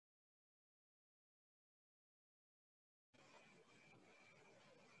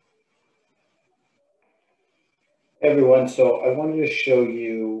Hey everyone, so I wanted to show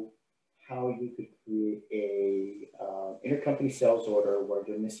you how you could create a intercompany sales order where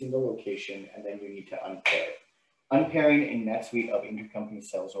you're missing the location and then you need to unpair it. Unpairing in NetSuite of intercompany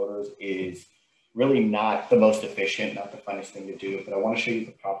sales orders is really not the most efficient, not the funnest thing to do, but I want to show you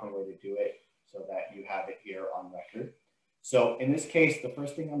the proper way to do it so that you have it here on record. So in this case, the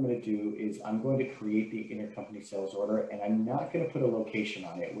first thing I'm going to do is I'm going to create the intercompany sales order, and I'm not going to put a location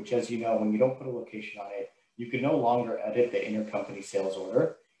on it, which, as you know, when you don't put a location on it, you can no longer edit the intercompany sales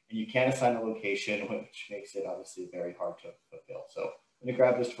order, and you can't assign a location, which makes it obviously very hard to fulfill. So I'm going to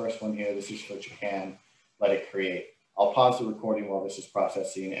grab this first one here. This is for Japan. Let it create. I'll pause the recording while this is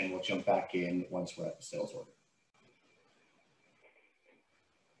processing, and we'll jump back in once we're at the sales order.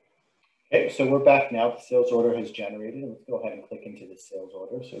 Okay, so we're back now. The sales order has generated. Let's go ahead and click into the sales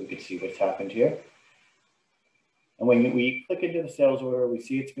order so we can see what's happened here. And when we click into the sales order, we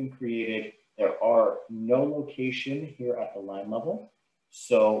see it's been created. There are no location here at the line level,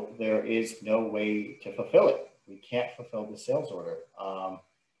 so there is no way to fulfill it. We can't fulfill the sales order.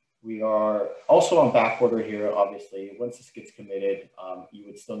 We are also on back order here, obviously. Once this gets committed, you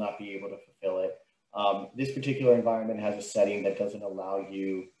would still not be able to fulfill it. This particular environment has a setting that doesn't allow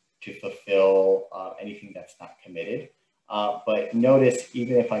you to fulfill anything that's not committed. But notice,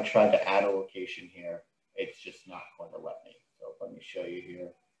 even if I tried to add a location here, it's just not going to let me. So let me show you here.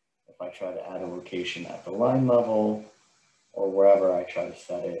 If I try to add a location at the line level or wherever I try to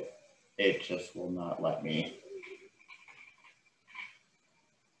set it, it just will not let me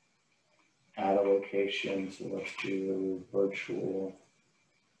add a location. So let's do virtual.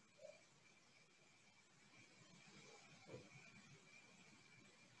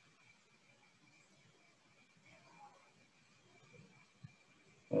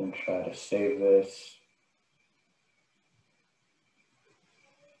 And try to save this.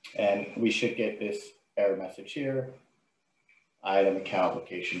 And we should get this error message here. Item, account,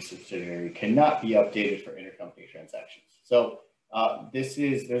 location, subsidiary cannot be updated for intercompany transactions. So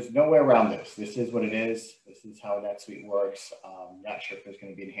there's no way around this. This is what it is. This is how NetSuite works. Not sure if there's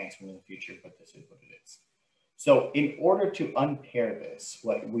going to be enhancement in the future, but this is what it is. So in order to unpair this,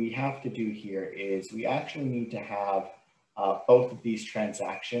 what we have to do here is we actually need to have both of these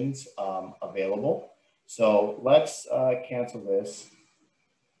transactions available. So let's cancel this.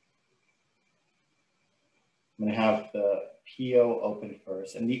 I'm going to have the PO open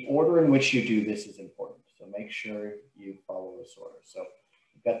first, and the order in which you do this is important. So make sure you follow this order. So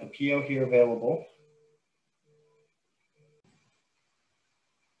we've got the PO here available.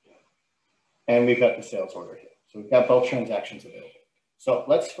 And we've got the sales order here. So we've got both transactions available. So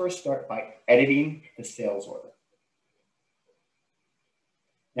let's first start by editing the sales order.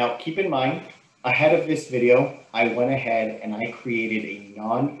 Now, keep in mind, ahead of this video, I went ahead and I created a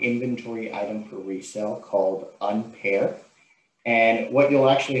non-inventory item for resale called Unpair. And what you'll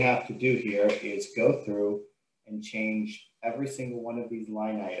actually have to do here is go through and change every single one of these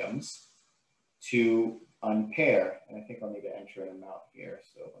line items to Unpair. And I think I'll need to enter an amount here.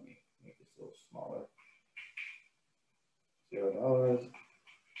 So let me make this a little smaller. $0,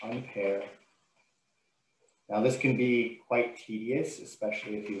 Unpair. Now this can be quite tedious,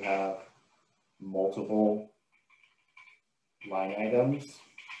 especially if you have multiple line items.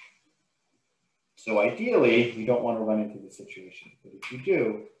 So ideally, you don't want to run into this situation, but if you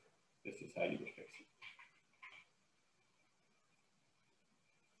do, this is how you would fix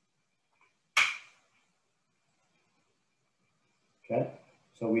it. Okay,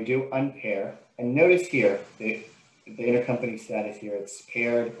 so we do unpair, and notice here, the intercompany status here, it's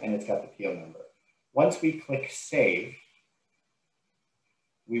paired and it's got the PO number. Once we click save,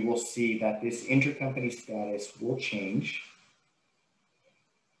 we will see that this intercompany status will change.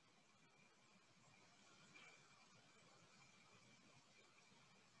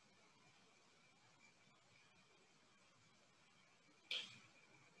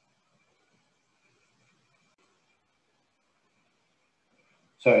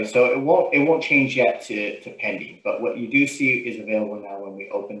 Sorry, so it won't change yet to pending, but what you do see is available now when we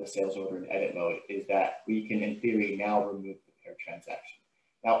open the sales order in edit mode is that we can, in theory, now remove the paired transaction.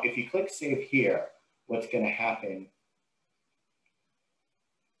 Now, if you click save here, what's going to happen,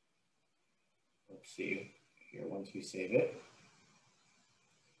 let's see here, once we save it,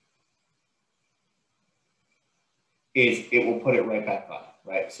 is it will put it right back on,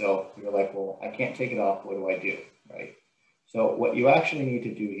 right? So you're like, well, I can't take it off. What do I do, right? So what you actually need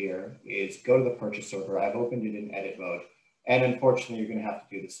to do here is go to the purchase order. I've opened it in edit mode, and unfortunately, you're going to have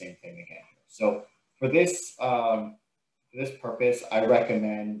to do the same thing again. So for this purpose, I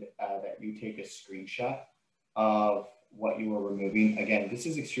recommend that you take a screenshot of what you are removing. Again, this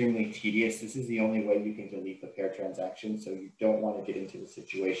is extremely tedious. This is the only way you can delete the pair transaction, so you don't want to get into the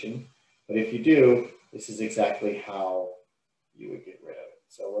situation. But if you do, this is exactly how you would get rid of it.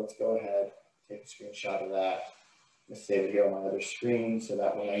 So let's go ahead, take a screenshot of that. Let's save it here on my other screen so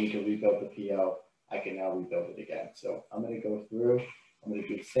that when I need to rebuild the PO, I can now rebuild it again. So I'm going to go through, I'm going to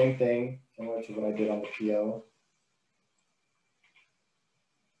do the same thing, similar to what I did on the PO.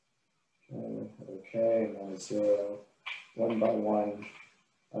 Okay, 0, 1 by 1,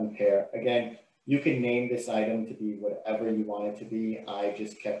 unpair. Again, you can name this item to be whatever you want it to be. I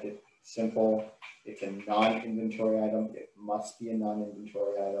just kept it simple. It's a non-inventory item. It must be a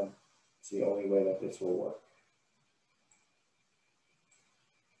non-inventory item. It's the only way that this will work.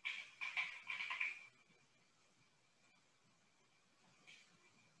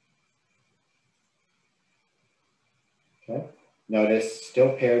 Okay, notice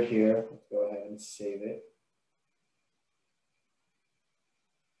still paired here. Let's go ahead and save it.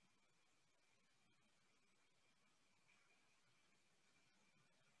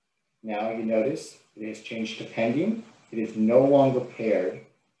 Now you notice it has changed to pending. It is no longer paired,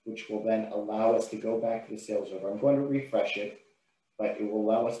 which will then allow us to go back to the sales order. I'm going to refresh it, but it will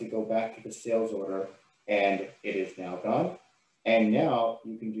allow us to go back to the sales order, and it is now gone. And now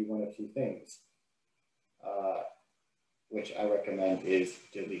you can do one of two things, which I recommend is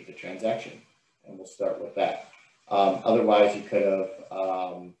delete the transaction. And we'll start with that. Otherwise, you could have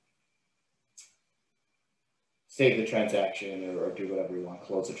save the transaction or do whatever you want,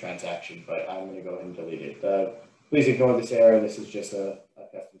 close the transaction, but I'm going to go ahead and delete it. Please ignore this error. This is just a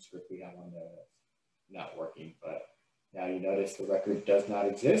custom script we have on there that's not working, but now you notice the record does not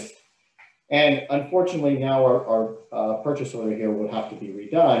exist. And unfortunately, now our purchase order here would have to be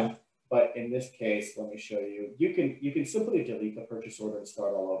redone. But in this case, let me show you. You can simply delete the purchase order and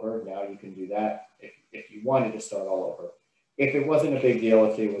start all over. Now you can do that if you wanted to start all over. If it wasn't a big deal,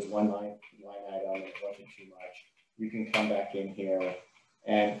 if it was one line item and it wasn't too much, you can come back in here.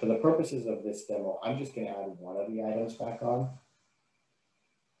 And for the purposes of this demo, I'm just going to add one of the items back on.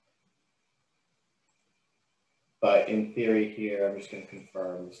 But in theory here, I'm just going to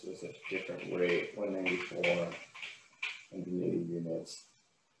confirm this was a different rate, 194, 180 units.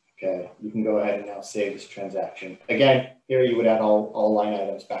 Okay, you can go ahead and now save this transaction. Again, here you would add all line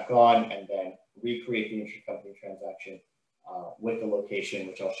items back on and then recreate the intercompany transaction with the location,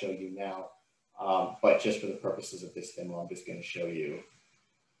 which I'll show you now. But just for the purposes of this demo, I'm just going to show you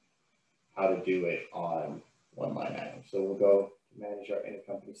how to do it on one line item. So we'll go to manage our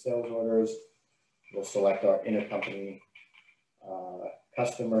intercompany sales orders. We'll select our intercompany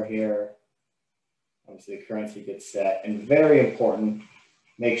customer here. Obviously, the currency gets set. And very important,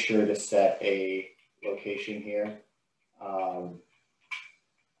 make sure to set a location here. On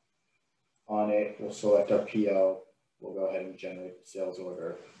it, we'll select our PO. We'll go ahead and generate the sales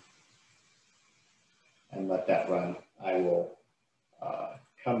order and let that run. I will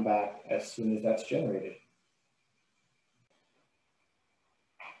come back as soon as that's generated.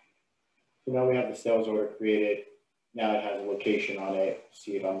 So now we have the sales order created. Now it has a location on it.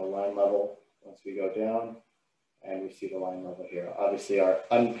 See it on the line level. Once we go down and we see the line level here. Obviously our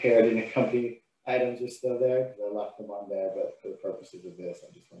unpaired intercompany items are still there because I left them on there, but for the purposes of this,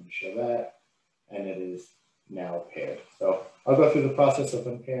 I just wanted to show that. And it is now paired. So I'll go through the process of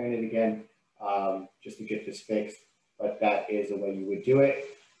unpairing it again just to get this fixed, but that is the way you would do it.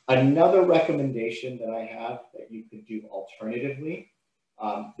 Another recommendation that I have that you could do alternatively,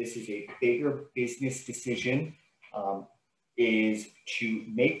 this is a bigger business decision, is to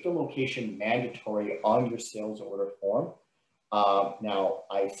make the location mandatory on your sales order form. Now,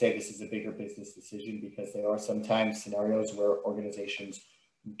 I say this is a bigger business decision because there are sometimes scenarios where organizations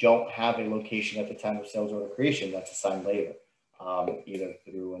don't have a location at the time of sales order creation that's assigned later, either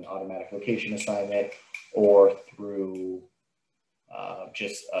through an automatic location assignment or through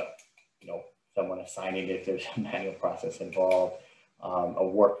just someone assigning it if there's a manual process involved, a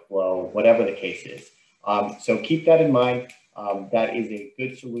workflow, whatever the case is. So keep that in mind. That is a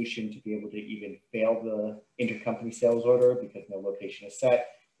good solution to be able to even fail the intercompany sales order because no location is set.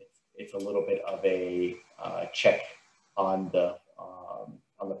 It's a little bit of a check on the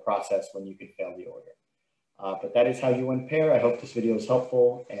process when you can fail the order. But that is how you unpair. I hope this video is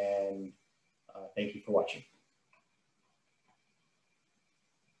helpful, and thank you for watching.